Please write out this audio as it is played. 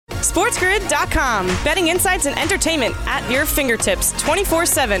SportsGrid.com. Betting insights and entertainment at your fingertips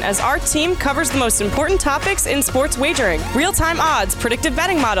 24/7 as our team covers the most important topics in sports wagering. Real-time odds, predictive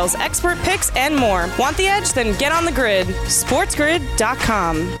betting models, expert picks, and more. Want the edge? Then get on the grid.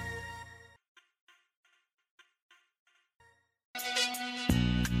 SportsGrid.com.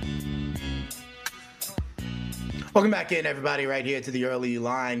 Welcome back in, everybody, right here to the early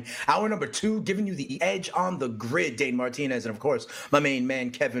line. Hour number 2, giving you the edge on the grid. Dane Martinez and, of course, my main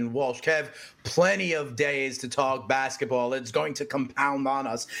man, Kevin Walsh. Kev, plenty of days to talk basketball. It's going to compound on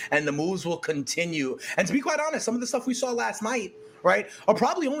us, and the moves will continue. And to be quite honest, some of the stuff we saw last night, right, are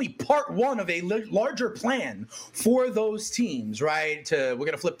probably only part one of a larger plan for those teams, right? We're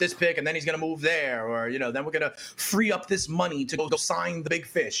going to flip this pick, and then he's going to move there, or, then we're going to free up this money to go sign the big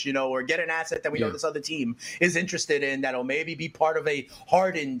fish, or get an asset that we know this other team is interested in that'll maybe be part of a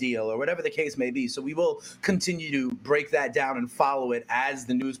Harden deal or whatever the case may be. So we will continue to break that down and follow it as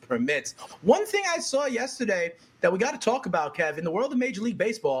the news permits. One thing I saw yesterday that we got to talk about, Kev, in the world of Major League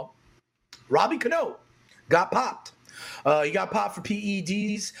Baseball, Robbie Cano got popped. He got popped for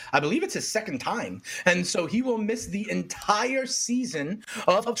PEDs. I believe it's his second time. And so he will miss the entire season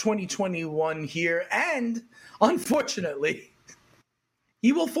of 2021 here. And unfortunately,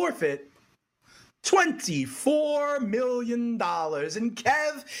 he will forfeit $24 million. And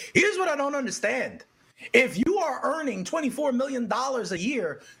Kev, here's what I don't understand. If you are earning $24 million a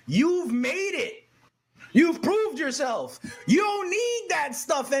year, you've made it. You've proved yourself. You don't need that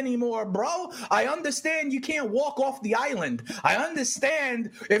stuff anymore, bro. I understand you can't walk off the island. I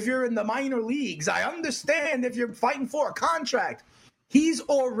understand if you're in the minor leagues. I understand if you're fighting for a contract. He's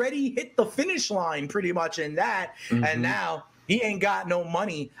already hit the finish line pretty much in that. Mm-hmm. And now he ain't got no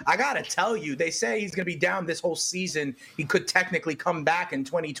money. I got to tell you, they say he's going to be down this whole season. He could technically come back in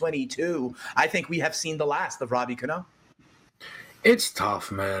 2022. I think we have seen the last of Robbie Cano. It's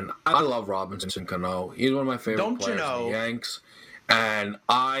tough, man. I love Robinson Cano. He's one of my favorite players in the Yanks. And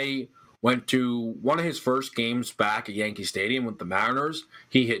I went to one of his first games back at Yankee Stadium with the Mariners.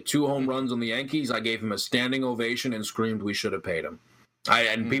 He hit 2 home runs on the Yankees. I gave him a standing ovation and screamed we should have paid him.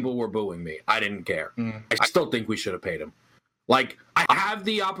 People were booing me. I didn't care. I still think we should have paid him. Like, I have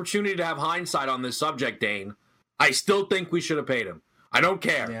the opportunity to have hindsight on this subject, Dane. I still think we should have paid him. I don't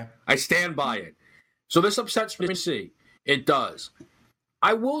care. Yeah. I stand by it. So this upsets me to see. It does.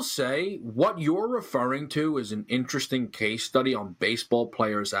 I will say what you're referring to is an interesting case study on baseball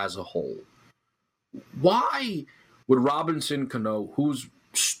players as a whole. Why would Robinson Cano, whose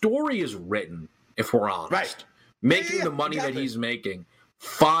story is written, if we're honest, making the money that he's making,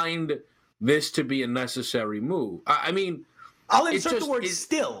 find this to be a necessary move? I mean, I'll insert the word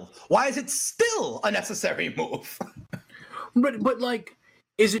still. Why is it still a necessary move? but like,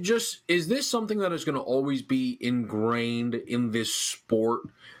 is this something that is going to always be ingrained in this sport?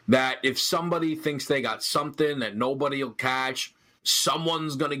 That if somebody thinks they got something that nobody will catch,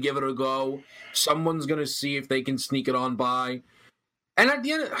 someone's going to give it a go. Someone's going to see if they can sneak it on by. And at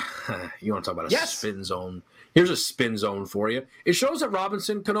the end, you want to talk about a spin zone? Here's a spin zone for you. It shows that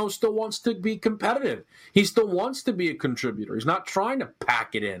Robinson Cano still wants to be competitive. He still wants to be a contributor. He's not trying to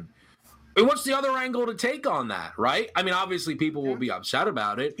pack it in. And what's the other angle to take on that, right? I mean, obviously people will be upset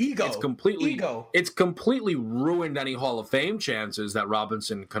about it. Ego. It's completely ruined any Hall of Fame chances that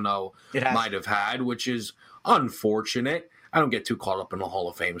Robinson Cano might have had, which is unfortunate. I don't get too caught up in the Hall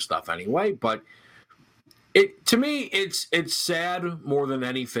of Fame stuff anyway, but to me, it's sad more than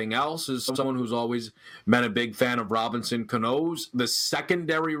anything else. As someone who's always been a big fan of Robinson Cano's, the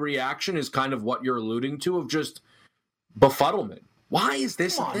secondary reaction is kind of what you're alluding to, of just befuddlement. Why is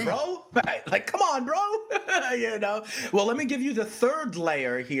this a thing? Bro? Right. Like, come on, bro. Well, let me give you the third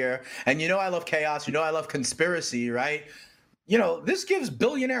layer here. And I love chaos. I love conspiracy, right? This gives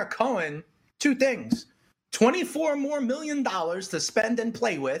billionaire Cohen 2 things. $24 million more to spend and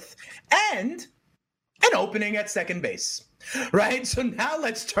play with, and an opening at second base. Right? So now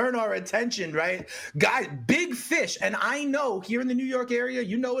let's turn our attention, right? Guys, big fish. And I know here in the New York area,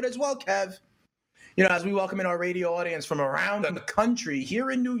 you know it as well, Kev. As we welcome in our radio audience from around the country,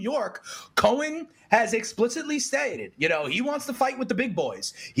 here in New York, Cohen has explicitly stated, he wants to fight with the big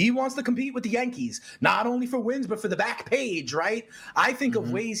boys. He wants to compete with the Yankees, not only for wins, but for the back page, right? I think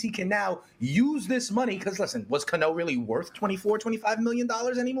of ways he can now use this money, because listen, was Cano really worth $25 million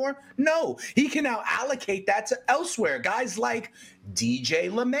anymore? No, he can now allocate that to elsewhere. Guys like DJ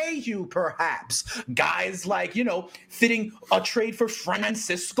LeMahieu, perhaps. Guys like, fitting a trade for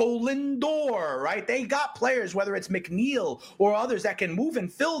Francisco Lindor, right? They got players, whether it's McNeil or others, that can move and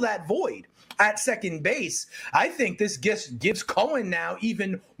fill that void at second base. I think this gives Cohen now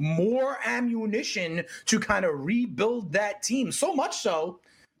even more ammunition to kind of rebuild that team. So much so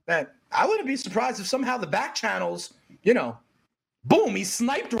Man, I wouldn't be surprised if somehow the back channels, boom, he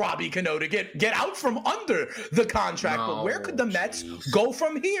sniped Robbie Cano to get out from under the contract. But where could the Mets go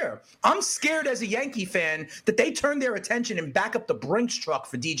from here? I'm scared as a Yankee fan that they turn their attention and back up the Brinks truck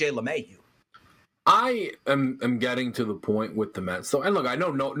for DJ LeMahieu. I am getting to the point with the Mets. So, and look, I know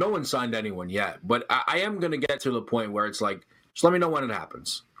no one signed anyone yet, but I am going to get to the point where it's like, just let me know when it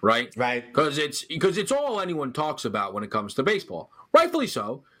happens, right? Right. Because it's all anyone talks about when it comes to baseball. Rightfully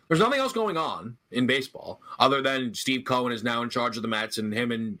so. There's nothing else going on in baseball other than Steve Cohen is now in charge of the Mets and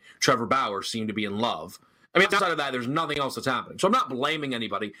him and Trevor Bauer seem to be in love. I mean, outside of that, there's nothing else that's happening. So I'm not blaming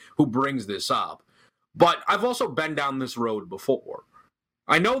anybody who brings this up. But I've also been down this road before.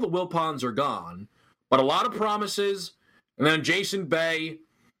 I know the Wilpons are gone, but a lot of promises, and then Jason Bay,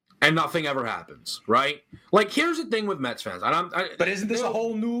 and nothing ever happens, right? Like, here's the thing with Mets fans. But isn't this a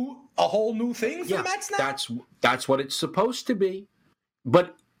whole new thing for the Mets now? That's what it's supposed to be.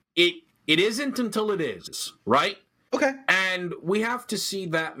 But it isn't until it is, right? Okay. And we have to see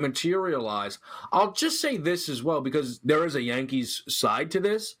that materialize. I'll just say this as well, because there is a Yankees side to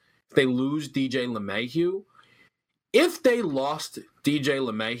this. If they lose DJ LeMahieu, if they lost DJ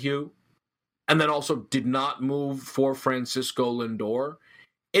LeMahieu and then also did not move for Francisco Lindor,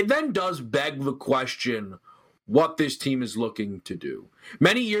 it then does beg the question what this team is looking to do.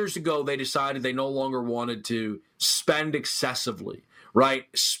 Many years ago, they decided they no longer wanted to spend excessively, right?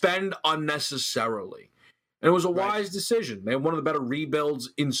 Spend unnecessarily. And it was a wise decision. They had one of the better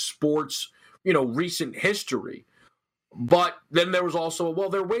rebuilds in sports, recent history. But then there was also,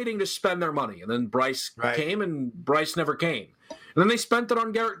 they're waiting to spend their money. And then Bryce came, and Bryce never came. And then they spent it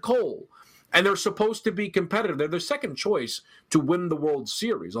on Garrett Cole. And they're supposed to be competitive. They're their second choice to win the World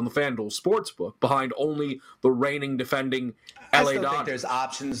Series on the FanDuel Sportsbook, behind only the reigning defending LA Dodgers. I still think there's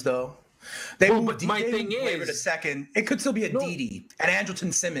options, though. But my thing is, a second, it could still be a Didi and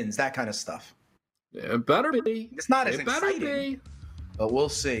Andrelton Simmons, that kind of stuff. It better be. It's not as exciting. Better be. But we'll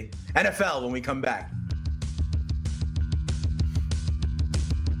see. NFL when we come back.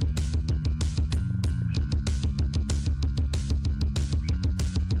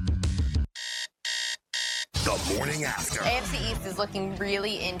 The morning after. AFC East is looking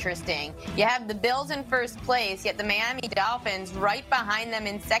really interesting. You have the Bills in first place, yet the Miami Dolphins right behind them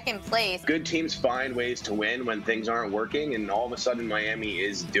in second place. Good teams find ways to win when things aren't working, and all of a sudden Miami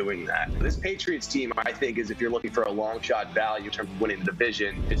is doing that. This Patriots team, I think, is if you're looking for a long shot value in terms of winning the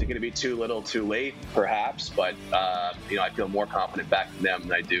division, is it going to be too little too late? Perhaps, but I feel more confident backing them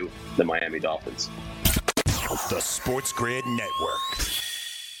than I do the Miami Dolphins. The Sports Grid Network.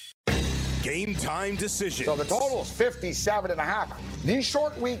 Game time decisions. So the total is 57.5. These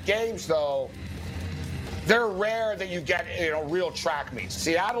short week games, though, they're rare that you get, real track meets.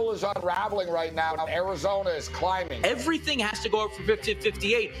 Seattle is unraveling right now. Arizona is climbing. Everything has to go up from 50 to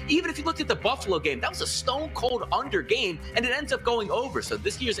 58. Even if you looked at the Buffalo game, that was a stone-cold under game, and it ends up going over. So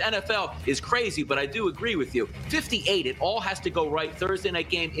this year's NFL is crazy, but I do agree with you. 58, it all has to go right. Thursday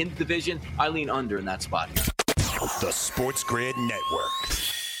night game in the division, I lean under in that spot. The Sports Grid Network.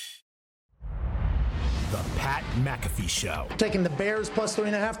 The Pat McAfee Show. Taking the Bears plus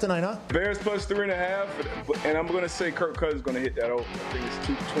 3.5 tonight, huh? Bears plus 3.5, and I'm going to say Kirk Cousins is going to hit that over. I think it's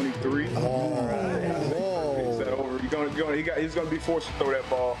 223. All right. He's that over. He's going to be forced to throw that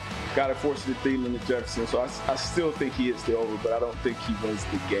ball. Got to force it to Thielen and Jefferson. So I still think he hits the over, but I don't think he wins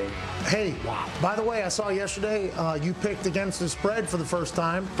the game. Hey, by the way, I saw yesterday you picked against the spread for the first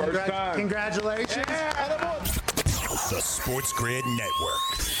time. First time. Congratulations. Yeah. The Sports Grid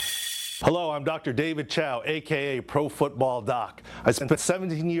Network. Hello, I'm Dr. David Chow, a.k.a. Pro Football Doc. I spent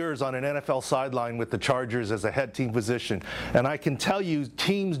 17 years on an NFL sideline with the Chargers as a head team physician, and I can tell you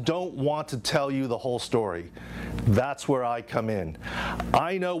teams don't want to tell you the whole story. That's where I come in.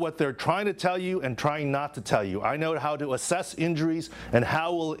 I know what they're trying to tell you and trying not to tell you. I know how to assess injuries and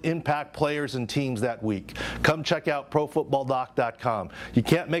how it will impact players and teams that week. Come check out ProFootballDoc.com. You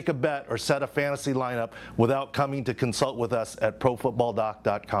can't make a bet or set a fantasy lineup without coming to consult with us at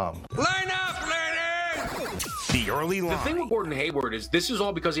ProFootballDoc.com. Line up, ladies! The early line. The thing with Gordon Hayward is this is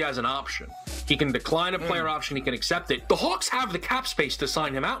all because he has an option. He can decline a player option, he can accept it. The Hawks have the cap space to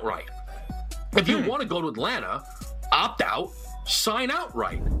sign him outright. If you want to go to Atlanta, opt out, sign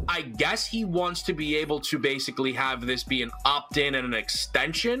outright. I guess he wants to be able to basically have this be an opt-in and an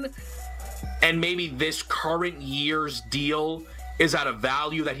extension, and maybe this current year's deal is at a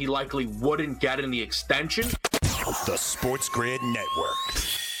value that he likely wouldn't get in the extension. The Sports Grid Network.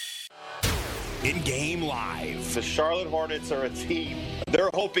 In-game live. The Charlotte Hornets are a team.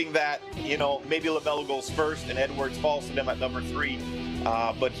 They're hoping that, maybe LaMelo goes first and Edwards falls to them at number 3.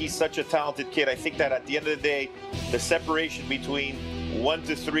 But he's such a talented kid. I think that at the end of the day, the separation between 1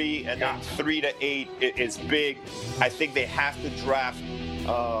 to 3 and then 3 to 8 is big. I think they have to draft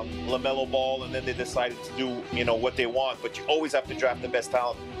LaMelo Ball, and then they decided to do what they want. But you always have to draft the best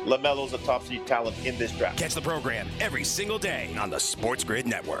talent. LaMelo's a top 3 talent in this draft. Catch the program every single day on the Sports Grid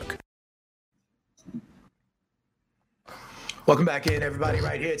Network. Welcome back in, everybody,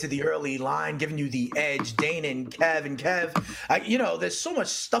 right here to the early line, giving you the edge. Dane and Kev. And Kev, there's so much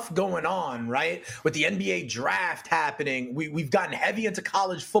stuff going on, right? With the NBA draft happening, we've gotten heavy into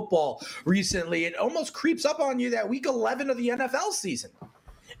college football recently. It almost creeps up on you that week 11 of the NFL season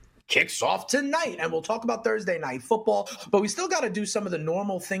kicks off tonight, and we'll talk about Thursday night football, but we still got to do some of the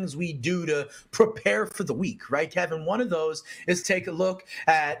normal things we do to prepare for the week, right, Kevin? One of those is take a look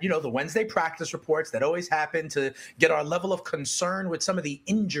at, the Wednesday practice reports that always happen to get our level of concern with some of the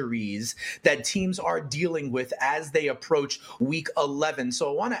injuries that teams are dealing with as they approach week 11. So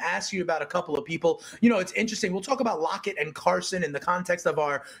I want to ask you about a couple of people. It's interesting. We'll talk about Lockett and Carson in the context of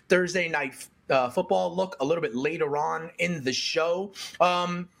our Thursday night football look a little bit later on in the show.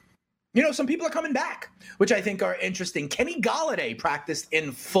 Some people are coming back, which I think are interesting. Kenny Golladay practiced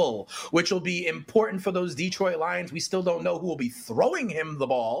in full, which will be important for those Detroit Lions. We still don't know who will be throwing him the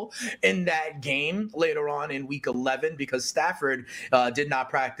ball in that game later on in week 11 because Stafford did not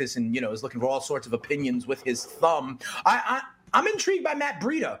practice and, is looking for all sorts of opinions with his thumb. I'm intrigued by Matt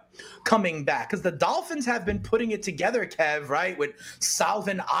Breida coming back because the Dolphins have been putting it together, Kev, right, with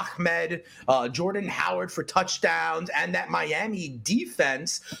Salvin Ahmed, Jordan Howard for touchdowns, and that Miami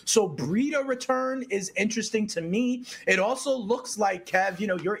defense. So Breida return is interesting to me. It also looks like, Kev,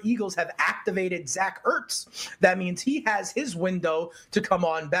 your Eagles have activated Zach Ertz. That means he has his window to come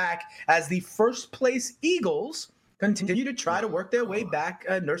on back as the first place Eagles continue to try to work their way back,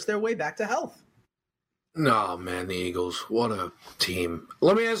 nurse their way back to health. No, man, the Eagles, what a team.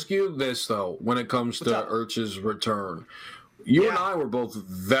 Let me ask you this, though, when it comes to Ertz's return. You and I were both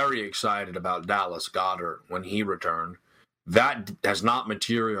very excited about Dallas Goedert when he returned. That has not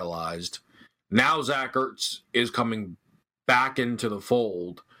materialized. Now Zach Ertz is coming back into the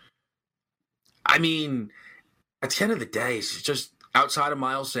fold. I mean, at the end of the day, it's just outside of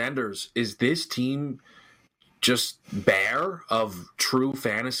Miles Sanders, is this team just bare of true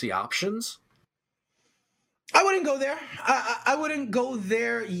fantasy options? I wouldn't go there. I wouldn't go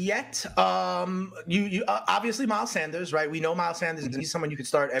there yet. You obviously Miles Sanders, right? We know Miles Sanders. He's someone you could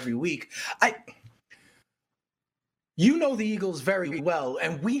start every week. The Eagles very well,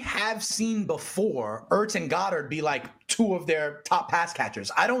 and we have seen before Ertz and Goddard be like two of their top pass catchers.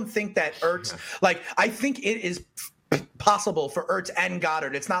 I don't think that Ertz, I think it is possible for Ertz and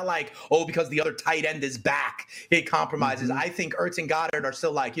Goddard. It's not like, because the other tight end is back, it compromises. Mm-hmm. I think Ertz and Goddard are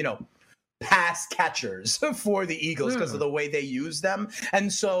still pass catchers for the Eagles because of the way they use them.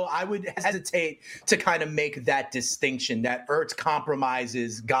 And so I would hesitate to kind of make that distinction that Ertz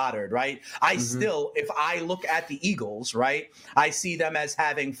compromises Goddard, right? I still, if I look at the Eagles, right, I see them as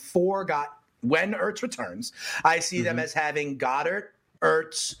having when Ertz returns, I see them as having Goddard,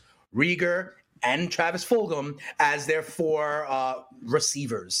 Ertz, Rieger, and Travis Fulgham as their four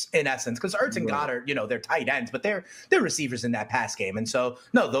receivers, in essence. Because Ertz and Goddard, they're tight ends, but they're receivers in that pass game. And so,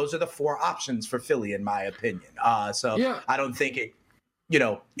 no, those are the four options for Philly, in my opinion. I don't think it,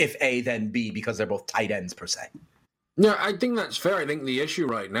 if A, then B, because they're both tight ends, per se. Yeah, I think that's fair. I think the issue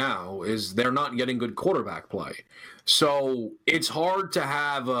right now is they're not getting good quarterback play. So it's hard to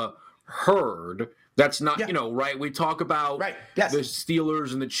have a herd that's not, right? We talk about the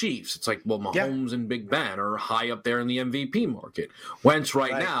Steelers and the Chiefs. It's like, Mahomes and Big Ben are high up there in the MVP market. Wentz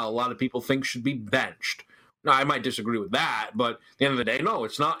now, a lot of people think should be benched. Now, I might disagree with that, but at the end of the day, no,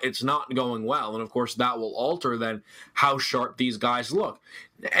 it's not going well. And, of course, that will alter then how sharp these guys look.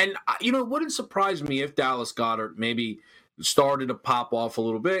 And, it wouldn't surprise me if Dallas Goedert maybe started to pop off a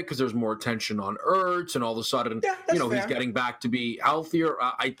little bit because there's more attention on Ertz, and all of a sudden, he's getting back to be healthier.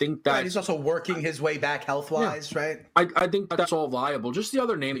 I think that he's also working his way back health-wise, right? I think that's all viable. Just the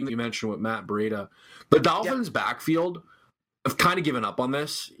other name that you mentioned with Matt Breida, the Dolphins' backfield. I've kind of given up on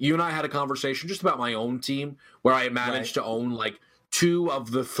this. You and I had a conversation just about my own team where I managed to own two of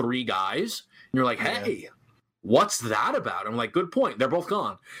the three guys. And you're like, hey, what's that about? I'm like, good point. They're both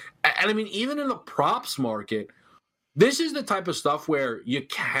gone. And I mean, even in the props market, this is the type of stuff where you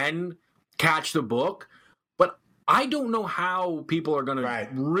can catch the book, but I don't know how people are going to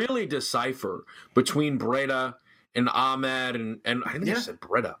really decipher between Breida and Ahmed and I think I said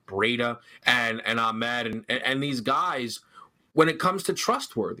Breida and Ahmed and these guys when it comes to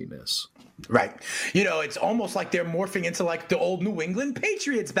trustworthiness. Right. It's almost like they're morphing into the old New England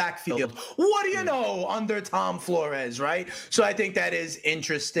Patriots backfield. What do you know under Tom Flores, right? So I think that is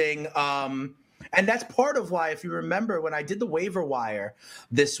interesting. And that's part of why, if you remember, when I did the waiver wire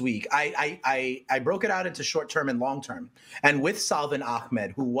this week, I broke it out into short-term and long-term. And with Salvin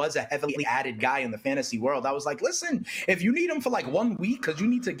Ahmed, who was a heavily added guy in the fantasy world, I was like, listen, if you need him for like 1 week because you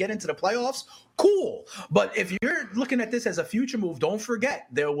need to get into the playoffs, cool. But if you're looking at this as a future move, don't forget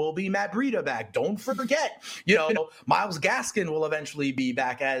there will be Matt Breida back. Don't forget, Myles Gaskin will eventually be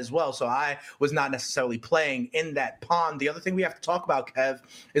back as well. So I was not necessarily playing in that pond. The other thing we have to talk about, Kev,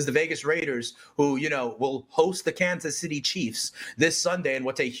 is the Vegas Raiders, who, will host the Kansas City Chiefs this Sunday in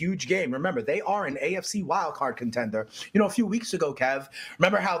what's a huge game. Remember, they are an AFC wildcard contender. A few weeks ago, Kev,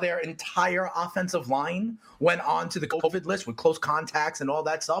 remember how their entire offensive line went on to the COVID list with close contacts and all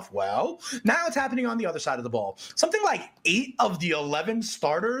that stuff? Well, now it's happening on the other side of the ball. Something like 8 of the 11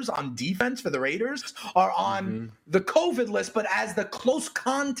 starters on defense for the Raiders are on the COVID list, but as the close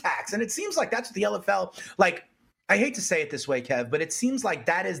contacts. And it seems like that's what the NFL, I hate to say it this way, Kev, but it seems like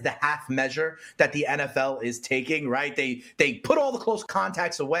that is the half measure that the NFL is taking, right? They put all the close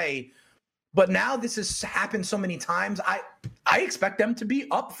contacts away, but now this has happened so many times. I expect them to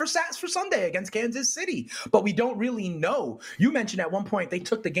be up for Sunday against Kansas City, but we don't really know. You mentioned at one point they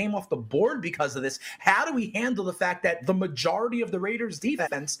took the game off the board because of this. How do we handle the fact that the majority of the Raiders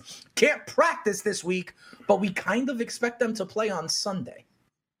defense can't practice this week, but we kind of expect them to play on Sunday?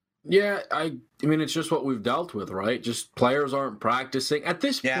 Yeah, I mean, it's just what we've dealt with, right? Just players aren't practicing. At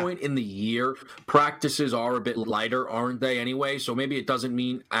this point in the year, practices are a bit lighter, aren't they, anyway? So maybe it doesn't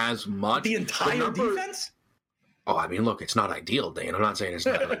mean as much. The entire defense? Oh, I mean, look, it's not ideal, Dane. I'm not saying it's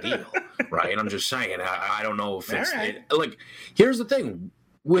not ideal, right? I'm just saying, I don't know if it's... Right. Here's the thing.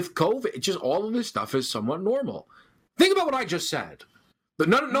 With COVID, it's just all of this stuff is somewhat normal. Think about what I just said.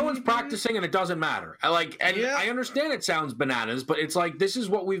 No one's practicing, and it doesn't matter. I understand it sounds bananas, but it's like this is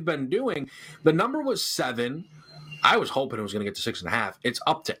what we've been doing. The number was 7. I was hoping it was going to get to 6.5. It's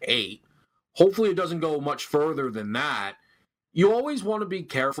up to 8. Hopefully, it doesn't go much further than that. You always want to be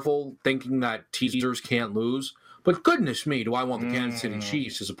careful thinking that teasers can't lose, but goodness me, do I want the Kansas City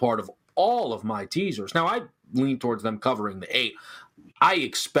Chiefs as a part of all of my teasers. Now, I lean towards them covering the 8. I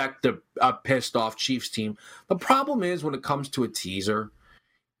expect a pissed-off Chiefs team. The problem is when it comes to a teaser,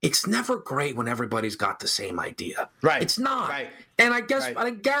 it's never great when everybody's got the same idea. Right. It's not. Right. And I guess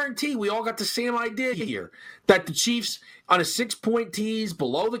I guarantee we all got the same idea here, that the Chiefs on a 6-point tease,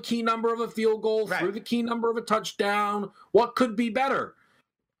 below the key number of a field goal, through the key number of a touchdown, what could be better?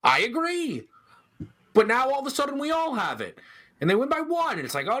 I agree. But now all of a sudden we all have it. And they win by 1, and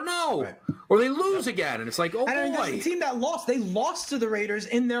it's like, oh no. Right. Or they lose again, and it's like, oh and boy. The team that lost, they lost to the Raiders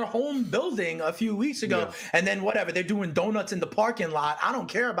in their home building a few weeks ago. Yeah. And then whatever, they're doing donuts in the parking lot. I don't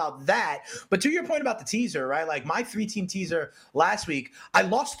care about that. But to your point about the teaser, right? Like my 3-team teaser last week, I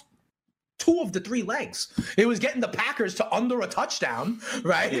lost 2 of the 3 legs. It was getting the Packers to under a touchdown,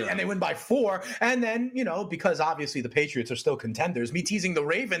 right? Yeah. And they win by 4. And then, because obviously the Patriots are still contenders, me teasing the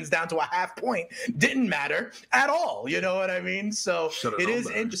Ravens down to a half point didn't matter at all. You know what I mean? So it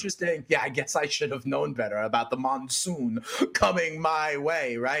is interesting. Yeah, I guess I should have known better about the monsoon coming my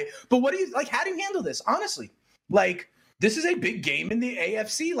way, right? But how do you handle this? Honestly, this is a big game in the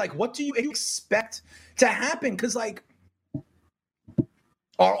AFC. What do you expect to happen? Because,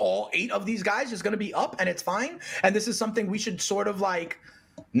 are all 8 of these guys just going to be up and it's fine? And this is something we should sort of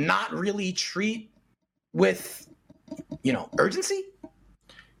not really treat with, urgency?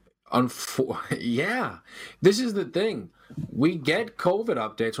 Yeah. This is the thing. We get COVID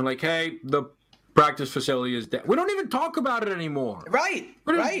updates. We're like, hey, the practice facility is dead. We don't even talk about it anymore. Right.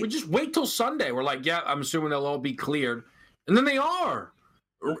 We just wait till Sunday. We're like, yeah, I'm assuming they'll all be cleared. And then they are.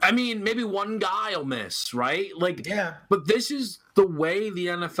 I mean, maybe one guy will miss, right? But this is the way the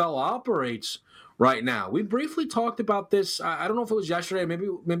NFL operates right now. We briefly talked about this. I don't know if it was yesterday,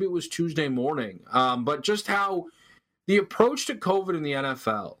 maybe it was Tuesday morning. But just how the approach to COVID in the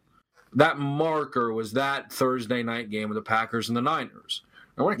NFL, that marker was that Thursday night game with the Packers and the Niners.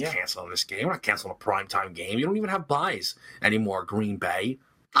 Now, we're not canceling this game. We're not canceling a primetime game. You don't even have buys anymore, Green Bay.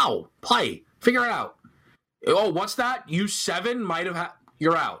 Oh, play. Figure it out. Oh, what's that? You 7 might have had.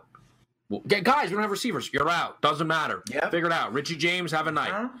 You're out. Well, guys, we don't have receivers. You're out. Doesn't matter. Yep. Figure it out. Richie James, have a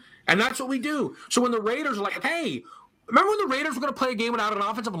night. And that's what we do. So when the Raiders are like, hey, remember when the Raiders were going to play a game without an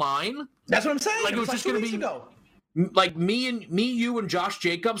offensive line? That's what I'm saying. It was just going to be me, you, and Josh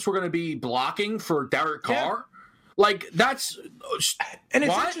Jacobs were going to be blocking for Derek Carr. Yeah. That's and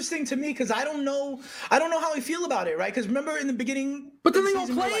it's interesting to me because I don't know how I feel about it, right? Because remember in the beginning, but then they all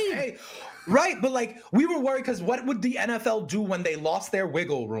played. Hey, right, but we were worried because what would the NFL do when they lost their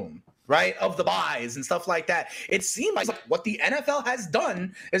wiggle room, right, of the buys and stuff like that? It seems like what the NFL has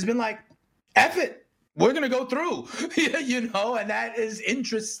done has been like, F it. we're going to go through, and that is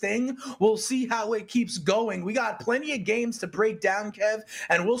interesting. We'll see how it keeps going. We got plenty of games to break down, Kev,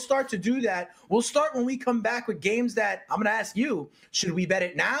 and we'll start to do that. We'll start when we come back with games that I'm going to ask you, should we bet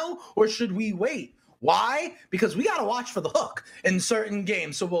it now or should we wait? Why? Because we got to watch for the hook in certain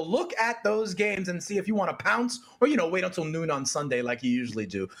games. So we'll look at those games and see if you want to pounce or, wait until noon on Sunday like you usually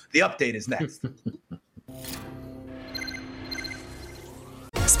do. The update is next.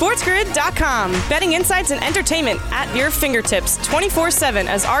 SportsGrid.com. Betting insights and entertainment at your fingertips 24/7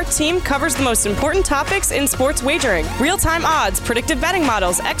 as our team covers the most important topics in sports wagering. Real-time odds, predictive betting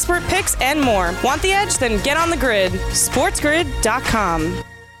models, expert picks, and more. Want the edge? Then get on the grid. SportsGrid.com.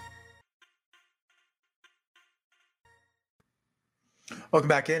 Welcome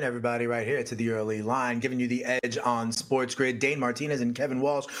back in, everybody, right here to the early line, giving you the edge on Sports Grid. Dane Martinez and Kevin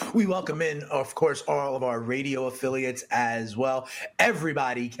Walsh. We welcome in, of course, all of our radio affiliates as well.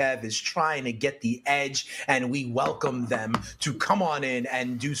 Everybody, Kev, is trying to get the edge, and we welcome them to come on in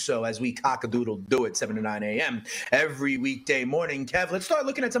and do so as we cock-a-doodle do it 7 to 9 a.m. every weekday morning. Kev, let's start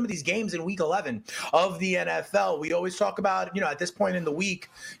looking at some of these games in Week 11 of the NFL. We always talk about, at this point in the week,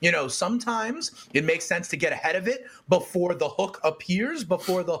 sometimes it makes sense to get ahead of it before the hook appears,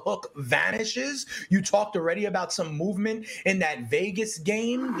 before the hook vanishes. You talked already about some movement in that Vegas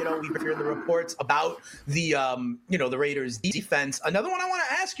game. We've been hearing the reports about the, the Raiders defense. Another one I want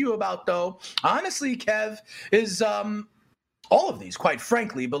to ask you about, though, honestly, Kev, is all of these, quite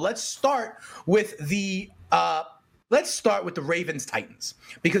frankly. But let's start with the Ravens Titans,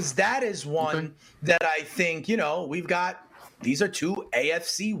 because that is one that I think, we've got. These are two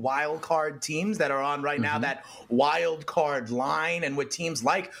AFC wildcard teams that are on right now, that wild card line. And with teams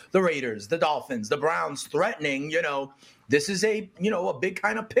like the Raiders, the Dolphins, the Browns threatening, this is a big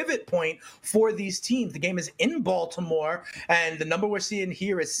kind of pivot point for these teams. The game is in Baltimore, and the number we're seeing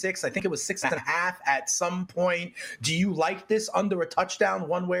here is 6. I think it was 6.5 at some point. Do you like this under a touchdown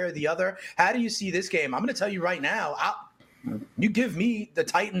one way or the other? How do you see this game? I'm going to tell you right now, you give me the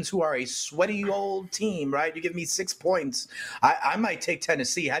Titans, who are a sweaty old team, right? You give me 6 points. I might take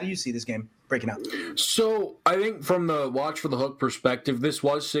Tennessee. How do you see this game breaking out? So I think from the watch for the hook perspective, this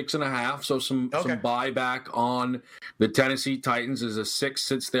was 6.5. So some buyback on the Tennessee Titans as a 6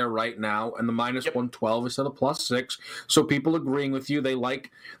 sits there right now, and the minus 112 instead of plus 6. So people agreeing with you, they like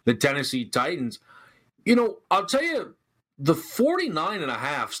the Tennessee Titans. I'll tell you, the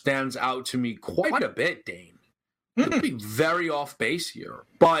 49.5 stands out to me quite a bit, Dane. Could be very off base here.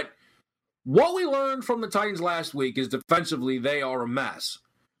 But what we learned from the Titans last week is defensively they are a mess.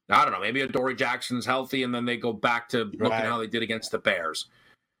 Now, I don't know, maybe Adoree Jackson's healthy and then they go back to looking how they did against the Bears.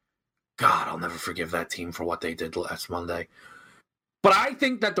 God, I'll never forgive that team for what they did last Monday. But I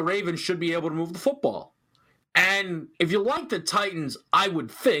think that the Ravens should be able to move the football. And if you like the Titans, I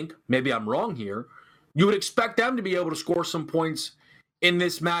would think, maybe I'm wrong here, you would expect them to be able to score some points in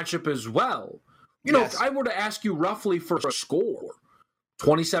this matchup as well. If I were to ask you roughly for a score,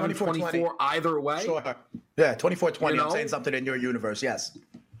 27-24 either way. Sure. Yeah, 24-20. I'm saying something in your universe, yes.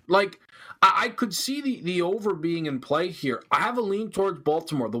 I could see the over being in play here. I have a lean towards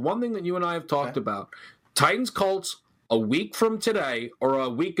Baltimore. The one thing that you and I have talked about, Titans-Colts a week from today or a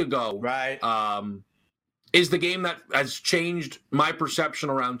week ago, is the game that has changed my perception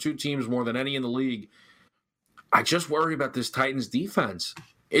around two teams more than any in the league. I just worry about this Titans defense.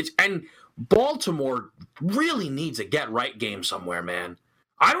 And Baltimore really needs a get-right game somewhere, man.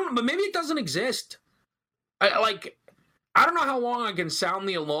 I don't know, but maybe it doesn't exist. I don't know how long I can sound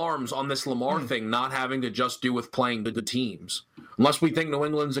the alarms on this Lamar thing, not having to just do with playing the good teams. Unless we think New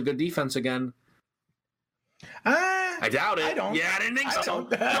England's a good defense again. I doubt it. I don't. Yeah, I didn't think so.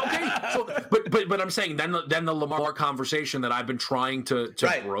 Okay, but I'm saying then the Lamar conversation that I've been trying to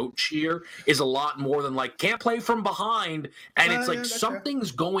broach here is a lot more than can't play from behind, and it's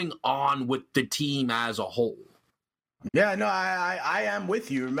something's going on with the team as a whole. Yeah, no, I am with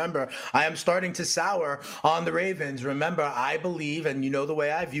you. Remember, I am starting to sour on the Ravens. Remember, I believe, and the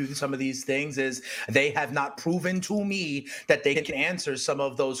way I view some of these things is they have not proven to me that they can answer some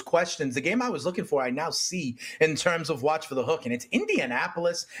of those questions. The game I was looking for, I now see in terms of watch for the hook, and it's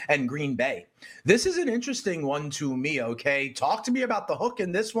Indianapolis and Green Bay. This is an interesting one to me, okay? Talk to me about the hook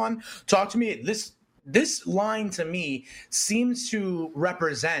in this one. Talk to me. This line to me seems to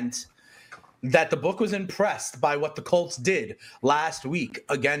represent that the book was impressed by what the Colts did last week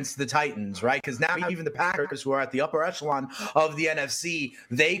against the Titans, right? Because now even the Packers, who are at the upper echelon of the NFC,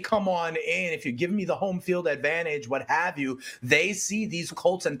 they come on in. If you give me the home field advantage, what have you, they see these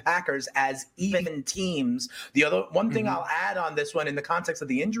Colts and Packers as even teams. The other one thing I'll add on this one, in the context of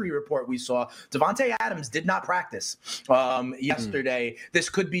the injury report we saw, Davante Adams did not practice yesterday. This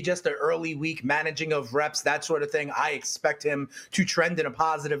could be just an early week managing of reps, that sort of thing. I expect him to trend in a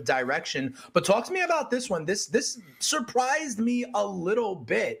positive direction. But talk to me about this one. This surprised me a little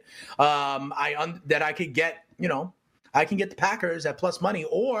bit. That I could get, I can get the Packers at plus money.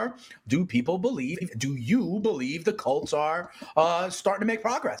 Or do you believe the Colts are starting to make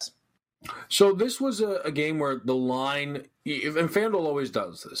progress? So this was a game where the line, and FanDuel always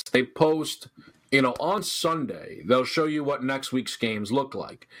does this. They post, on Sunday, they'll show you what next week's games look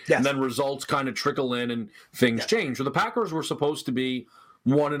like. Yes. And then results kind of trickle in and things change. So the Packers were supposed to be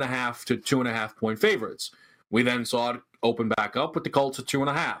 1.5 to 2.5 point favorites. We then saw it open back up with the Colts at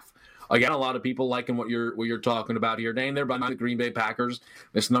 2.5. Again, a lot of people liking what you're talking about here, Dane. They're behind the Green Bay Packers.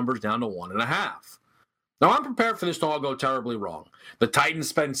 This number's down to 1.5. Now, I'm prepared for this to all go terribly wrong. The Titans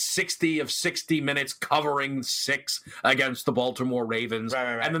spend 60 of 60 minutes covering 6 against the Baltimore Ravens,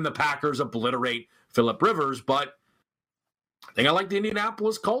 right. And then the Packers obliterate Phillip Rivers. But I think I like the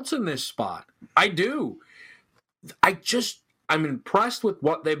Indianapolis Colts in this spot. I do. I'm impressed with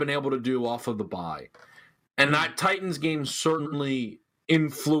what they've been able to do off of the bye. And that Titans game certainly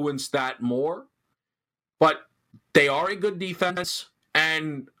influenced that more. But they are a good defense.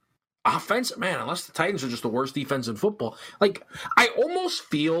 And offense, man, unless the Titans are just the worst defense in football. Like, I almost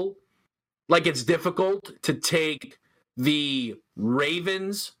feel like it's difficult to take the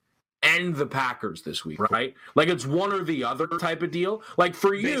Ravens and the Packers this week, right? Like, it's one or the other type of deal. Like,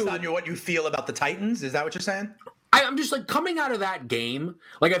 for you... Based on what you feel about the Titans? Is that what you're saying? I'm just like, coming out of that game,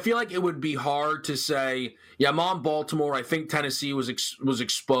 like, I feel like it would be hard to say, yeah, I'm on Baltimore. I think Tennessee was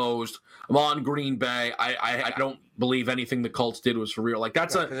exposed. I'm on Green Bay. I don't believe anything the Colts did was for real. Like,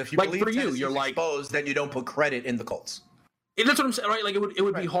 that's if you like, believe for you, Tennessee's you're like exposed, then you don't put credit in the Colts. That's what I'm saying, right? Like, it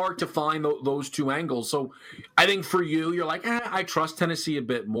would be hard to find those two angles. So I think for you, you're like, I trust Tennessee a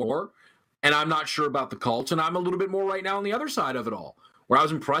bit more, and I'm not sure about the Colts, and I'm a little bit more right now on the other side of it all, where I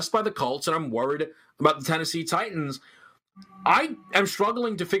was impressed by the Colts, and I'm worried about the Tennessee Titans. I am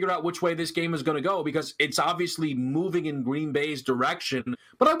struggling to figure out which way this game is going to go because it's obviously moving in Green Bay's direction,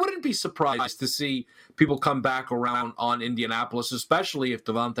 but I wouldn't be surprised to see people come back around on Indianapolis, especially if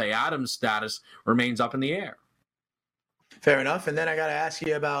Davante Adams' status remains up in the air. Fair enough. And then I got to ask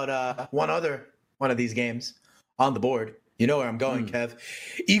you about one of these games on the board. You know where I'm going, Kev.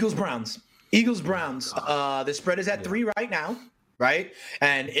 Eagles-Browns. The spread is at 3 right now. Right?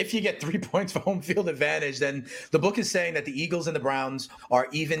 And if you get 3 points for home field advantage, then the book is saying that the Eagles and the Browns are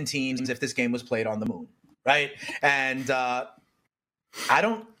even teams if this game was played on the moon. Right? And I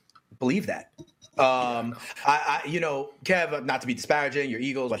don't believe that. Kev, not to be disparaging, your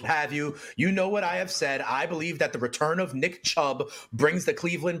Eagles, what have you. You know what I have said. I believe that the return of Nick Chubb brings the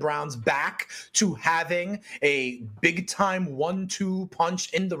Cleveland Browns back to having a big-time 1-2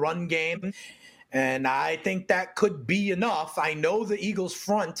 punch in the run game. And I think that could be enough. I know the Eagles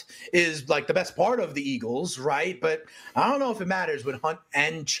front is like the best part of the Eagles, right? But I don't know if it matters with Hunt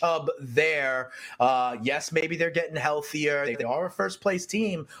and Chubb there. Yes, maybe they're getting healthier. They are a first-place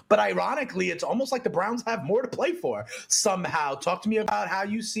team. But ironically, it's almost like the Browns have more to play for somehow. Talk to me about how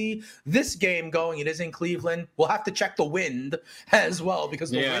you see this game going. It is in Cleveland. We'll have to check the wind as well because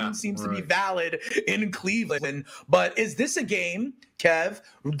the wind seems to be valid in Cleveland. But is this a game, Kev,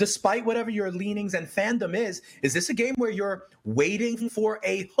 despite whatever your leanings and fandom is this a game where you're waiting for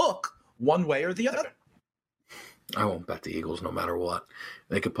a hook one way or the other? I won't bet the Eagles no matter what.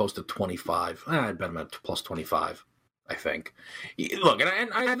 They could post a 25. I'd bet them at plus 25, I think. Look,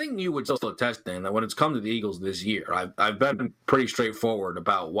 and I think you would still attest, Dan, that when it's come to the Eagles this year, I've been pretty straightforward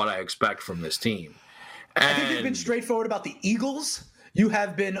about what I expect from this team. And I think you've been straightforward about the Eagles. You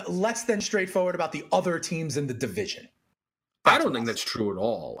have been less than straightforward about the other teams in the division. I don't think that's true at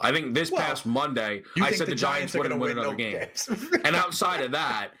all. I think past Monday, I said the Giants wouldn't win another game. And outside of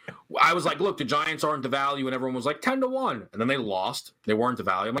that, I was like, look, the Giants aren't the value, and everyone was like 10-1. And then they lost. They weren't the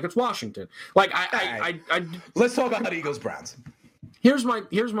value. I'm like, it's Washington. Like, let's talk about Eagles-Browns. Here's my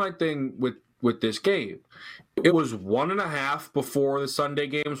thing with this game. It was 1.5 before the Sunday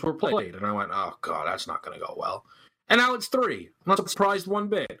games were played. And I went, oh, God, that's not going to go well. And now it's 3. I'm not surprised one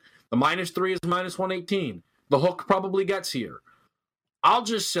bit. The -3 is -118. The hook probably gets here. I'll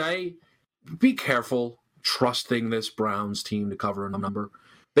just say, be careful trusting this Browns team to cover a number.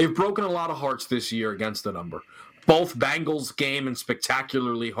 They've broken a lot of hearts this year against the number. both Bengals game in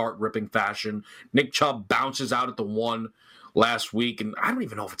spectacularly heart-ripping fashion. Nick Chubb bounces out at the 1 last week, and I don't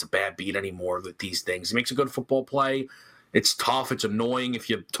even know if it's a bad beat anymore with these things. He makes a good football play. It's tough. It's annoying if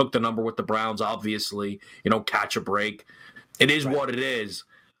you took the number with the Browns, obviously. You don't catch a break. It is what it is.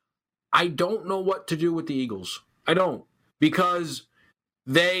 I don't know what to do with the Eagles. I don't. Because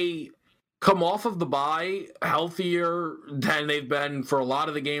they come off of the bye healthier than they've been for a lot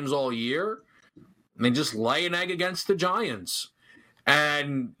of the games all year. And they just lay an egg against the Giants.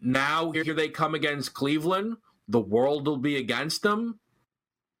 And now here they come against Cleveland. The world will be against them.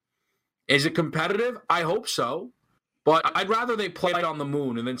 Is it competitive? I hope so. But I'd rather they play on the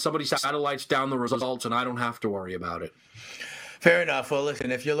moon and then somebody satellites down the results and I don't have to worry about it. Fair enough. Well,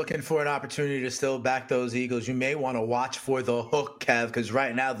 listen, if you're looking for an opportunity to still back those Eagles, you may want to watch for the hook, Kev, because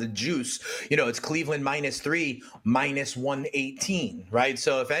right now the juice, it's Cleveland -3, -118, right?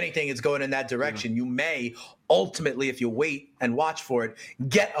 So if anything, it's going in that direction. You may ultimately, if you wait and watch for it,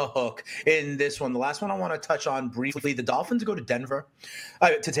 get a hook in this one. The last one I want to touch on briefly, the Dolphins go to Denver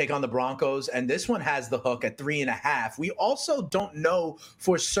to take on the Broncos, and this one has the hook at 3.5. We also don't know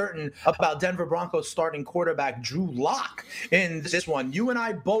for certain about Denver Broncos starting quarterback Drew Lock in this one. You and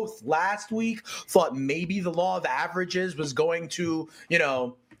I both last week thought maybe the law of averages was going to,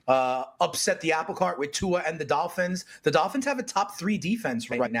 upset the apple cart with Tua and the Dolphins. The Dolphins have a top 3 defense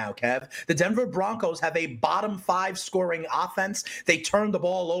right now, Kev. The Denver Broncos have a bottom 5 scoring offense. They turn the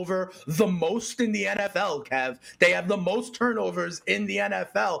ball over the most in the NFL, Kev. They have the most turnovers in the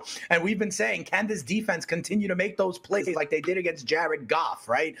NFL. And we've been saying, can this defense continue to make those plays like they did against Jared Goff,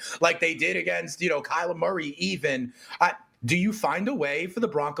 right? Like they did against, Kyler Murray even. Do you find a way for the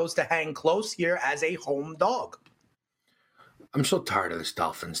Broncos to hang close here as a home dog? I'm so tired of this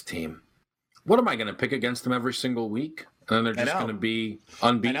Dolphins team. What am I going to pick against them every single week? And then they're just going to be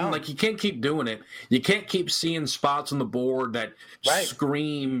unbeaten? Like, you can't keep doing it. You can't keep seeing spots on the board that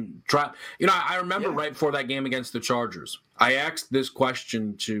scream. I remember right before that game against the Chargers, I asked this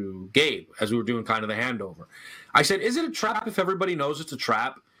question to Gabe as we were doing kind of the handover. I said, is it a trap if everybody knows it's a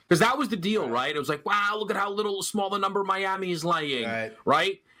trap? Because that was the deal, right? It was like, wow, look at how small the number Miami is laying,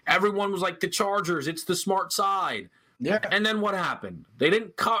 right? Everyone was like, the Chargers, it's the smart side. Yeah. And then what happened? They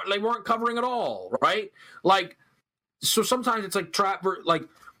weren't covering at all, right? Like, so sometimes it's like trap. Like,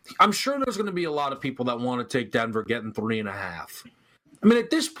 I'm sure there's going to be a lot of people that want to take Denver getting 3.5. I mean, at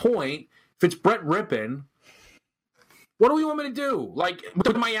this point, if it's Brett Rippon, what do we want me to do? Like,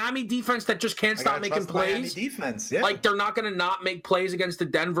 with the Miami defense that just can't stop making plays? Miami defense, yeah. Like, they're not going to not make plays against the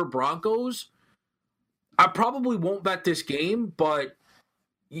Denver Broncos? I probably won't bet this game, but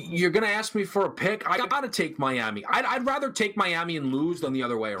you're going to ask me for a pick? I got to take Miami. I'd rather take Miami and lose than the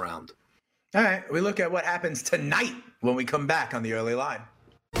other way around. All right, we look at what happens tonight when we come back on the early line.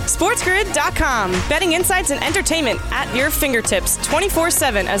 SportsGrid.com. Betting insights and entertainment at your fingertips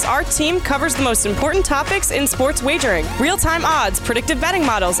 24/7 as our team covers the most important topics in sports wagering. Real-time odds, predictive betting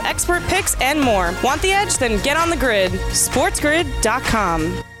models, expert picks, and more. Want the edge? Then get on the grid.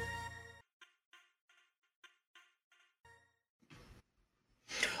 SportsGrid.com.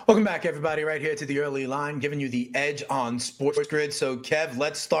 Welcome back, everybody, right here to the early line, giving you the edge on Sports Grid. So, Kev,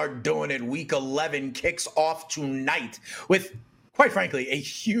 let's start doing it. Week 11 kicks off tonight with, quite frankly, a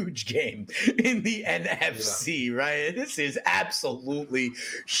huge game in the NFC, right? This is absolutely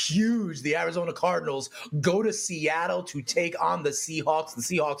huge. The Arizona Cardinals go to Seattle to take on the Seahawks. The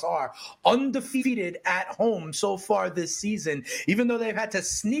Seahawks are undefeated at home so far this season, even though they've had to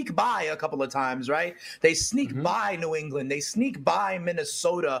sneak by a couple of times, right? They sneak by New England. They sneak by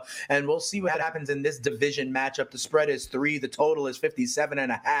Minnesota, and we'll see what happens in this division matchup. The spread is 3. The total is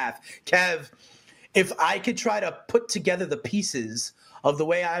 57.5. Kev, if I could try to put together the pieces of the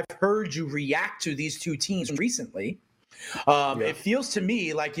way I've heard you react to these two teams recently, it feels to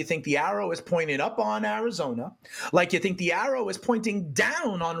me like you think the arrow is pointing up on Arizona, like you think the arrow is pointing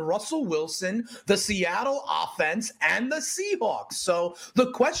down on Russell Wilson, the Seattle offense, and the Seahawks. So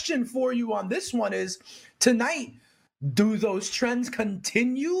the question for you on this one is, tonight, do those trends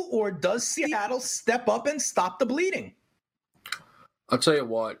continue, or does Seattle step up and stop the bleeding? I'll tell you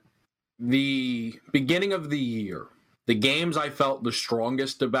what. The beginning of the year, the games I felt the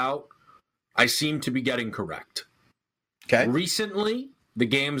strongest about, I seem to be getting correct. Okay. Recently, the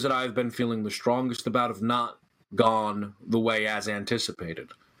games that I've been feeling the strongest about have not gone the way as anticipated.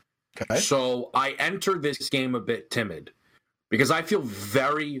 Okay. So I enter this game a bit timid because I feel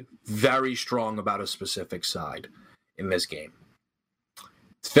very, very strong about a specific side in this game.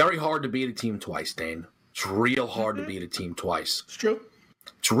 It's very hard to beat a team twice, Dane. It's real hard to beat a team twice. It's true.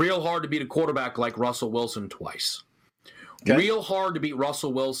 It's real hard to beat a quarterback like Russell Wilson twice. Okay. Real hard to beat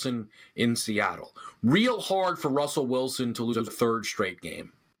Russell Wilson in Seattle. Real hard for Russell Wilson to lose a third straight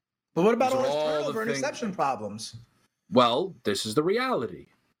game. But what about all his turnover interception problems? Well, this is the reality.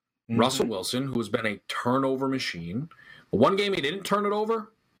 Russell Wilson, who has been a turnover machine, one game he didn't turn it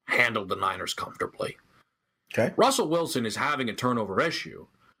over, handled the Niners comfortably. Okay. Russell Wilson is having a turnover issue,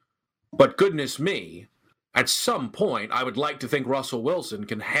 but goodness me, at some point, I would like to think Russell Wilson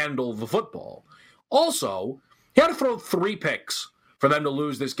can handle the football. Also, he had to throw 3 picks for them to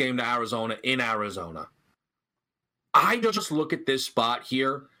lose this game to Arizona in Arizona. I just look at this spot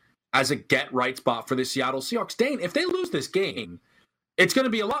here as a get-right spot for the Seattle Seahawks. Dane, if they lose this game, it's going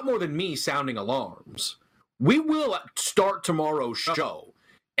to be a lot more than me sounding alarms. We will start tomorrow's show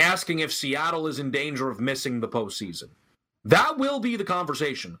asking if Seattle is in danger of missing the postseason. That will be the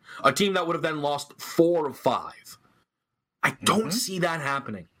conversation. A team that would have then lost 4 of 5. I don't see that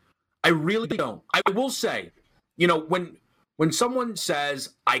happening. I really don't. I will say, when someone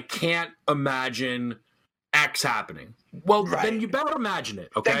says, I can't imagine X happening, well, then you better imagine it,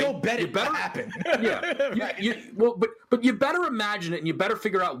 okay? Then go bet it better happen. Yeah. But you better imagine it, and you better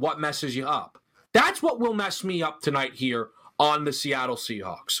figure out what messes you up. That's what will mess me up tonight here on the Seattle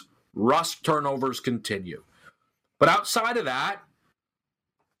Seahawks. Russ turnovers continue. But outside of that,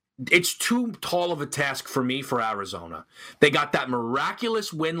 it's too tall of a task for me for Arizona. They got that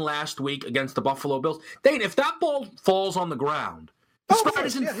miraculous win last week against the Buffalo Bills. Dane, if that ball falls on the ground, the spread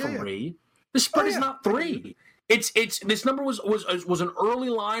isn't 3. The spread is not 3. It's this number was an early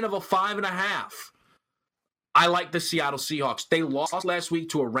line of a 5.5. I like the Seattle Seahawks. They lost last week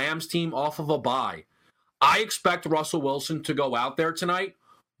to a Rams team off of a bye. I expect Russell Wilson to go out there tonight,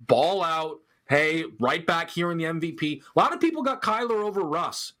 ball out. Hey, right back here in the MVP. A lot of people got Kyler over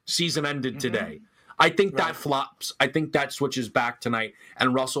Russ. Season ended today. I think that flops. I think that switches back tonight,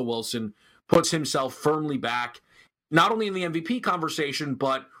 and Russell Wilson puts himself firmly back, not only in the MVP conversation,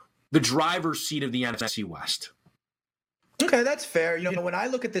 but the driver's seat of the NFC West. Okay, that's fair. When I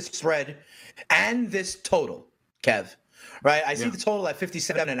look at this spread and this total, Kev, right? I see the total at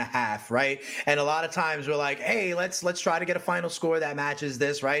 57.5, right? And a lot of times we're like, hey, let's try to get a final score that matches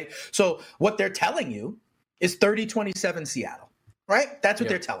this, right? So what they're telling you is 30-27 Seattle, right? That's what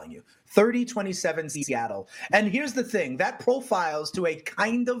they're telling you. 30-27 Seattle. And here's the thing, that profiles to a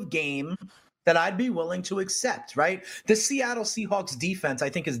kind of game that I'd be willing to accept, right? The Seattle Seahawks defense, I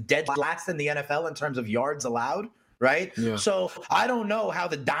think, is dead last in the NFL in terms of yards allowed. Right? Yeah. So I don't know how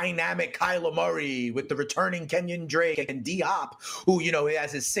the dynamic Kyler Murray with the returning Kenyon Drake and D-Hop, who, he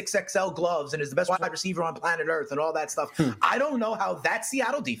has his 6XL gloves and is the best wide receiver on planet Earth and all that stuff. I don't know how that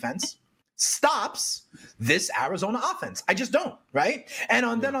Seattle defense stops this Arizona offense. I just don't, right?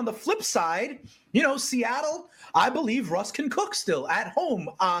 And then on the flip side, Seattle, I believe Russ can cook still at home.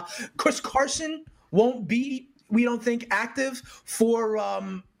 Chris Carson won't be, we don't think, active for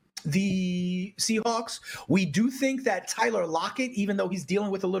the Seahawks. We do think that Tyler Lockett, even though he's dealing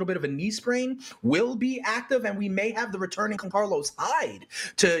with a little bit of a knee sprain, will be active, and we may have the returning Carlos Hyde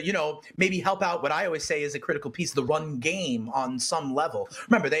to, maybe help out what I always say is a critical piece of the run game on some level.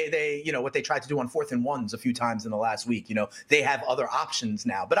 Remember, they what they tried to do on 4th and 1s a few times in the last week. They have other options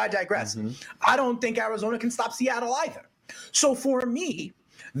now. But I digress. I don't think Arizona can stop Seattle either. So for me,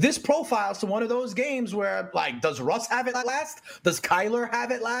 this profiles to one of those games where, does Russ have it last? Does Kyler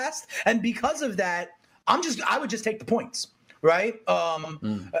have it last? And because of that, I would just take the points, right?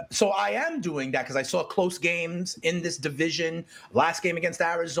 So I am doing that because I saw close games in this division. Last game against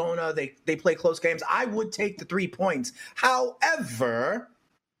Arizona, they play close games. I would take the 3 points. However,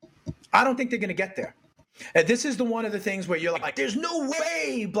 I don't think they're going to get there. And this is one of the things where you're like, there's no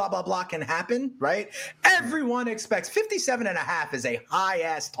way blah, blah, blah can happen, right? Everyone expects 57.5 is a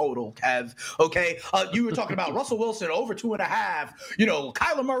high-ass total, Kev, okay? You were talking about Russell Wilson over 2.5,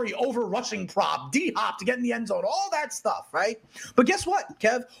 Kyler Murray over rushing prop, D-Hop to get in the end zone, all that stuff, right? But guess what,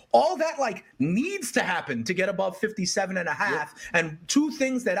 Kev? All that, needs to happen to get above 57.5. And 2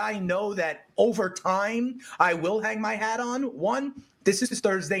 things that I know that over time I will hang my hat on. One, this is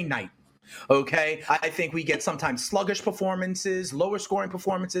Thursday night. Okay, I think we get sometimes sluggish performances, lower scoring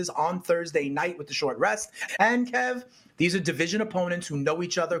performances on Thursday night with the short rest. And Kev, these are division opponents who know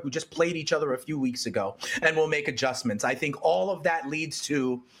each other, who just played each other a few weeks ago, and will make adjustments. I think all of that leads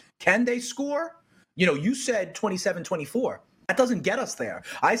to, can they score? You said 27-24. That doesn't get us there.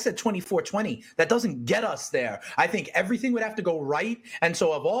 I said 24-20. That doesn't get us there. I think everything would have to go right. And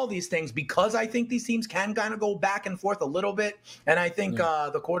so of all these things, because I think these teams can kind of go back and forth a little bit, and I think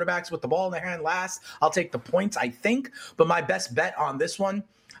the quarterbacks with the ball in their hand last, I'll take the points, I think. But my best bet on this one,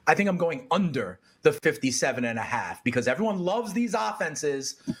 I think I'm going under the 57.5 because everyone loves these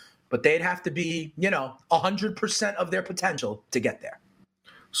offenses. but they'd have to be, 100% of their potential to get there.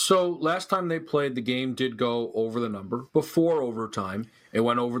 So last time they played, the game did go over the number. Before overtime, it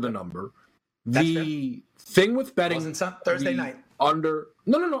went over the number. The thing with betting wasn't Thursday night under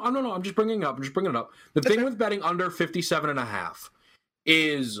no, I'm just bringing it up. The thing with betting under 57.5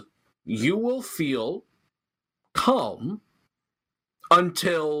 is you will feel calm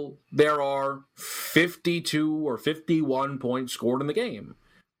until there are 52 or 51 points scored in the game.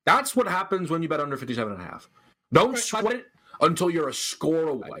 That's what happens when you bet under 57.5. Don't sweat it until you're a score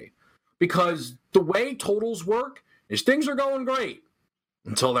away. Because the way totals work is things are going great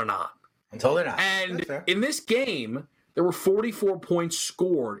until they're not. And in this game, there were 44 points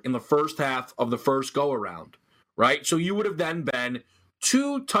scored in the first half of the first go-around, right? So you would have then been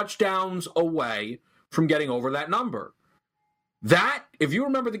 2 touchdowns away from getting over that number. That, if you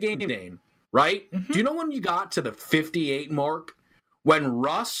remember the game, Dane, right? Mm-hmm. Do you know when you got to the 58 mark? When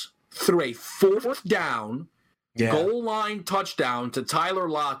Russ threw a 4th down goal line touchdown to Tyler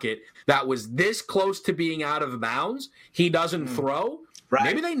Lockett that was this close to being out of bounds, he doesn't throw. Right.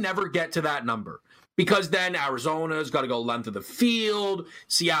 Maybe they never get to that number because then Arizona's got to go length of the field.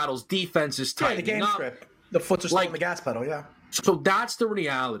 Seattle's defense is tightening the game up. Script. The foot are still on the gas pedal, So that's the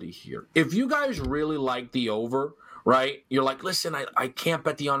reality here. If you guys really like the over, right, you're like, listen, I can't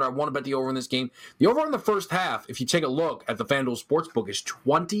bet the under. I want to bet the over in this game. The over in the first half, if you take a look at the FanDuel Sportsbook, is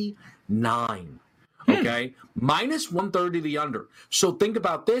 29. Okay? Minus 130 the under. So think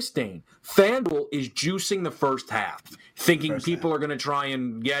about this, Dane. FanDuel is juicing the first half, thinking people are going to try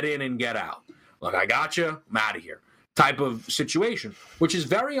and get in and get out. Look, I got you. I'm out of here. Type of situation, which is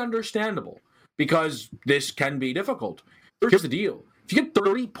very understandable because this can be difficult. Here's the deal. If you get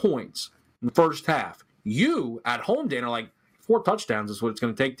 30 points in the first half, you at home, Dane, are like, 4 touchdowns is what it's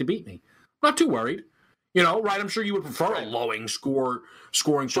going to take to beat me. I'm not too worried. Right? I'm sure you would prefer a lowing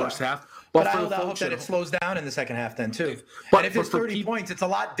scoring first half. But I hope that it slows down in the second half then, too. But if it's 30 points, it's a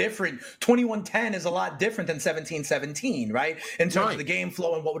lot different. 21-10 is a lot different than 17-17, right? In terms of the game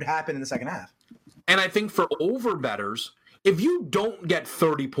flow and what would happen in the second half. And I think for over bettors, if you don't get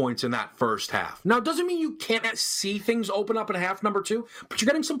 30 points in that first half, now it doesn't mean you can't see things open up in half number 2, but you're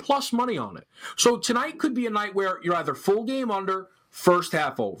getting some plus money on it. So tonight could be a night where you're either full game under, first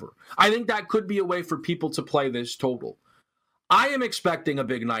half over. I think that could be a way for people to play this total. I am expecting a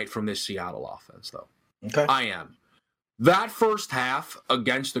big night from this Seattle offense, though. Okay. I am. That first half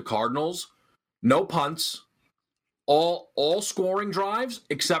against the Cardinals, no punts, all scoring drives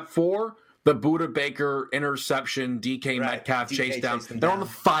except for the Budda Baker interception, DK Metcalf chase down. They're on the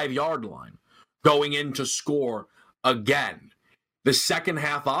 5-yard line going in to score again. The second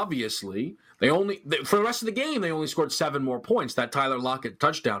half, obviously, for the rest of the game, they only scored 7 more points, that Tyler Lockett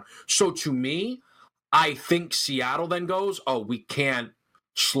touchdown. So to me, I think Seattle then goes, we can't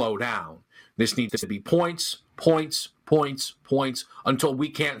slow down. This needs to be points, until we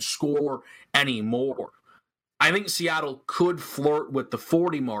can't score anymore. I think Seattle could flirt with the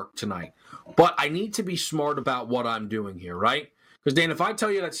 40 mark tonight, but I need to be smart about what I'm doing here, right? Because, Dan, if I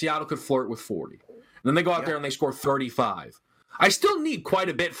tell you that Seattle could flirt with 40, and then they go out there and they score 35, I still need quite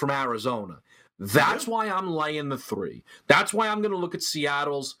a bit from Arizona. That's why I'm laying the 3. That's why I'm going to look at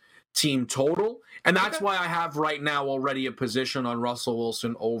Seattle's team total, and that's why I have right now already a position on Russell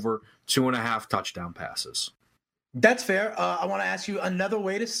Wilson over 2.5 touchdown passes. That's fair. I want to ask you another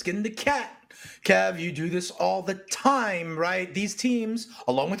way to skin the cat. Kev, you do this all the time, right? These teams,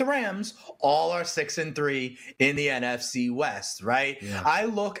 along with the Rams, all are 6-3 in the NFC West, right? Yeah. I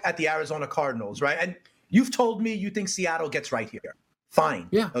look at the Arizona Cardinals, right? And you've told me you think Seattle gets right here. Fine.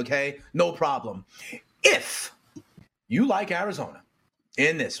 Yeah. Okay. No problem. If you like Arizona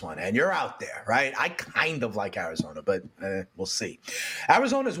in this one and you're out there, right? I kind of like Arizona, but we'll see.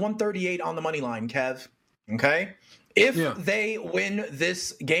 Arizona's 138 on the money line, Kev. Okay. If they win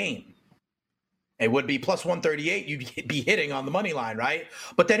this game, it would be plus 138. You'd be hitting on the money line, right?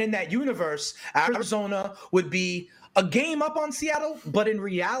 But then in that universe, Arizona would be a game up on Seattle, but in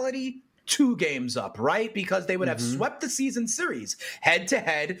reality, 2 games up, right? Because they would have swept the season series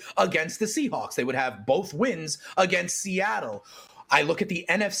head-to-head against the Seahawks. They would have both wins against Seattle. I look at the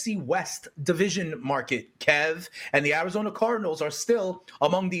NFC West division market, Kev, and the Arizona Cardinals are still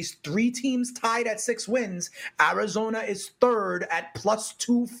among these 3 teams tied at 6 wins. Arizona is 3rd at plus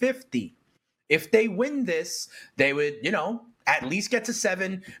 250. If they win this, they would, at least get to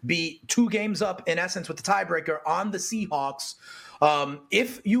 7, be 2 games up, in essence, with the tiebreaker on the Seahawks.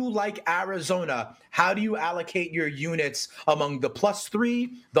 If you like Arizona, how do you allocate your units among the plus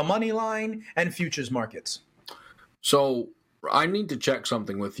 3, the money line, and futures markets? So I need to check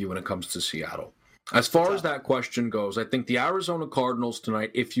something with you when it comes to Seattle. As far as that question goes, I think the Arizona Cardinals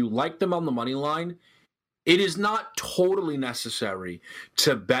tonight, if you like them on the money line, it is not totally necessary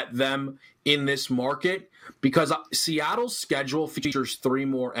to bet them in this market because Seattle's schedule features 3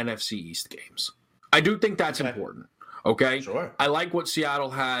 more NFC East games. I do think that's important, okay? Sure. I like what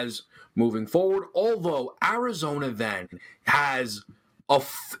Seattle has moving forward, although Arizona then has a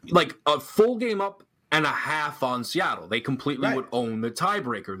full game up and a half on Seattle. They completely would own the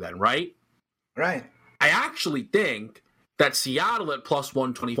tiebreaker then, right? Right. I actually think that Seattle at plus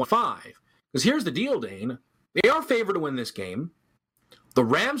 125, because here's the deal, Dane. They are favored to win this game. The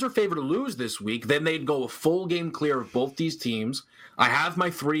Rams are favored to lose this week. Then they'd go a full game clear of both these teams. I have my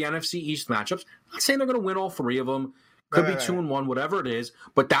 3 NFC East matchups. I'm not saying they're going to win all 3 of them. Could be 2-1, whatever it is.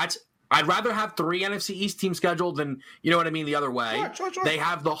 But I'd rather have 3 NFC East teams scheduled than, you know what I mean, the other way. Sure. They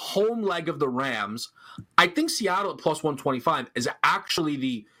have the home leg of the Rams. I think Seattle at plus 125 is actually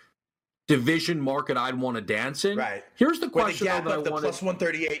the division market I'd want to dance in. Right. Here's the Where question. the gap of the plus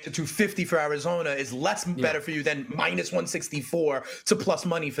 138 to 250 for Arizona is less better for you than minus 164 to plus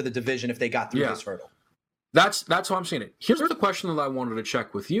money for the division if they got through this hurdle. That's how I'm seeing it. Here's the question that I wanted to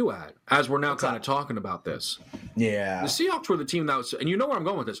check with you at, as we're now kind of talking about this. Yeah. The Seahawks were the team that was, and you know where I'm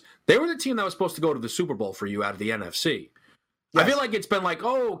going with this. They were the team that was supposed to go to the Super Bowl for you out of the NFC. Yes. I feel like it's been like,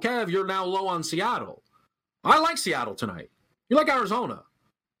 oh, Kev, you're now low on Seattle. I like Seattle tonight. You like Arizona.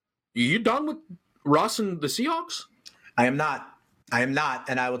 You done with Russ and the Seahawks? I am not,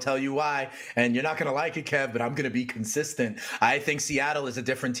 and I will tell you why. And you're not going to like it, Kev, but I'm going to be consistent. I think Seattle is a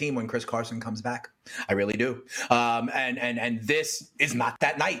different team when Chris Carson comes back. I really do. And this is not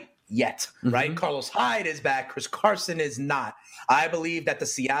that night yet, right? Carlos Hyde is back. Chris Carson is not. I believe that the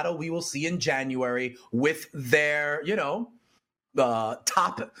Seattle we will see in January with their,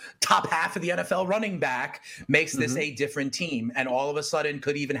 top half of the NFL running back makes this a different team, and all of a sudden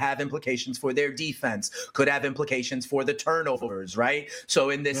could even have implications for their defense, could have implications for the turnovers, right? So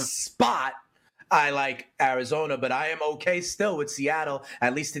in this spot, I like Arizona, but I am okay still with Seattle,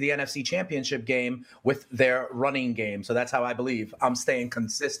 at least to the NFC Championship game with their running game. So that's how I believe I'm staying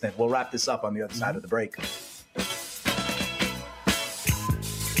consistent. We'll wrap this up on the other side of the break.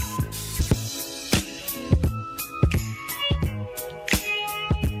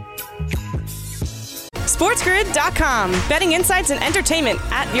 SportsGrid.com. Betting insights and entertainment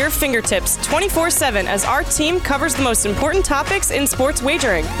at your fingertips 24/7 as our team covers the most important topics in sports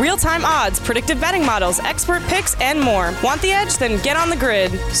wagering. Real-time odds, predictive betting models, expert picks, and more. Want the edge? Then get on the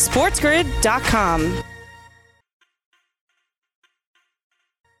grid. SportsGrid.com.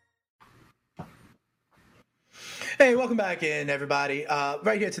 Hey, welcome back in, everybody.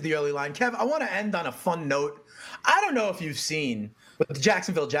 Right here to the early line. Kev, I want to end on a fun note. I don't know if you've seen what the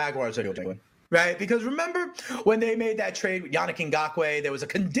Jacksonville Jaguars are doing. Right? Because remember when they made that trade with Yannick Ngakoue, there was a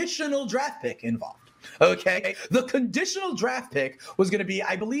conditional draft pick involved. Okay? The conditional draft pick was going to be,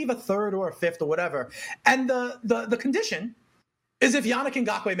 I believe, a 3rd or a 5th or whatever. And the condition is if Yannick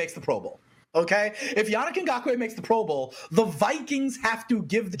Ngakoue makes the Pro Bowl. Okay? If Yannick Ngakoue makes the Pro Bowl, the Vikings have to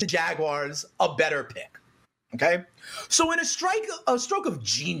give the Jaguars a better pick. Okay? So in a stroke of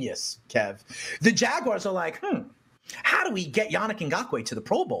genius, Kev, the Jaguars are like, how do we get Yannick Ngakoue to the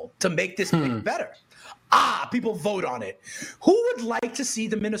Pro Bowl to make this pick better? People vote on it. Who would like to see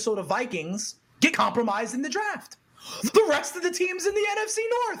the Minnesota Vikings get compromised in the draft? The rest of the teams in the NFC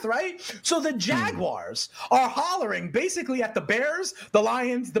North, right? So the Jaguars are hollering basically at the Bears, the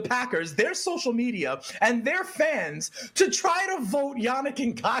Lions, the Packers, their social media, and their fans to try to vote Yannick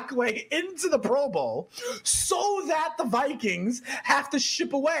Ngakoue into the Pro Bowl so that the Vikings have to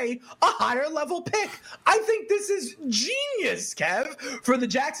ship away a higher level pick. I think this is genius, Kev, for the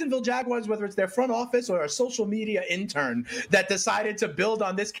Jacksonville Jaguars, whether it's their front office or a social media intern that decided to build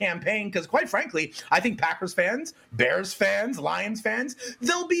on this campaign, because quite frankly, I think Packers fans, Bears fans, Lions fans,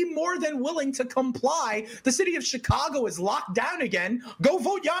 they'll be more than willing to comply. The city of Chicago is locked down again. Go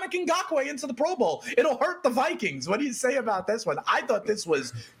vote Yannick Ngakoue into the Pro Bowl. It'll hurt the Vikings. What do you say about this one? I thought this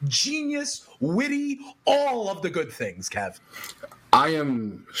was genius, witty, all of the good things, Kev. I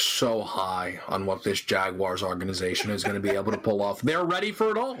am so high on what this Jaguars organization is going to be able to pull off. They're ready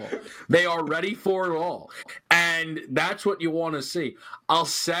for it all. They are ready for it all. And that's what you want to see. I'll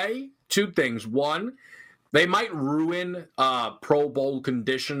say 2 things. One, they might ruin Pro Bowl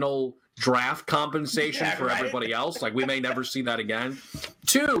conditional draft compensation for everybody else. Like, we may never see that again.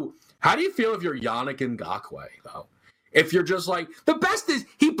 2, how do you feel if you're Yannick Ngakoue, though? If you're just like, the best is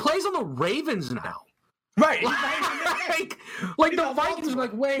he plays on the Ravens now. Right. Like the Vikings are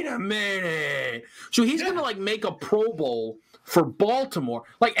like, wait a minute. So he's going to, like, make a Pro Bowl for Baltimore.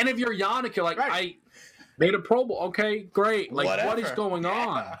 Like, and if you're Yannick, you're like, I made a Pro Bowl. Okay, great. Like, what is going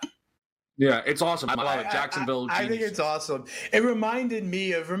on? Yeah, it's awesome. I love it. Jacksonville. I think it's awesome. It reminded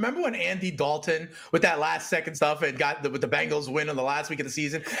me of, remember when Andy Dalton with that last second stuff and got with the Bengals win in the last week of the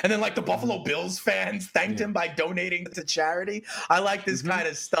season, and then like the Buffalo Bills fans thanked him by donating to charity. I like this kind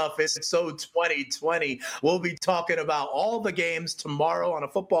of stuff. It's so 2020. We'll be talking about all the games tomorrow on a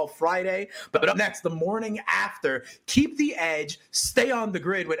Football Friday. But up next, the morning after, keep the edge, stay on the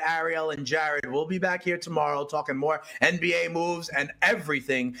grid with Ariel and Jared. We'll be back here tomorrow talking more NBA moves and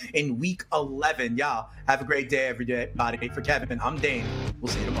everything in week 11. Y'all have a great day, everybody. For Kevin, I'm Dane.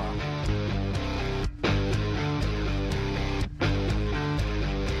 We'll see you tomorrow.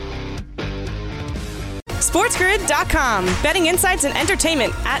 SportsGrid.com. Betting insights and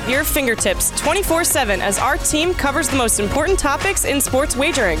entertainment at your fingertips 24/7 as our team covers the most important topics in sports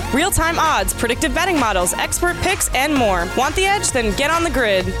wagering. Real-time odds, predictive betting models, expert picks, and more. Want the edge? Then get on the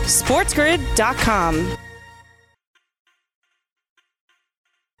grid. SportsGrid.com.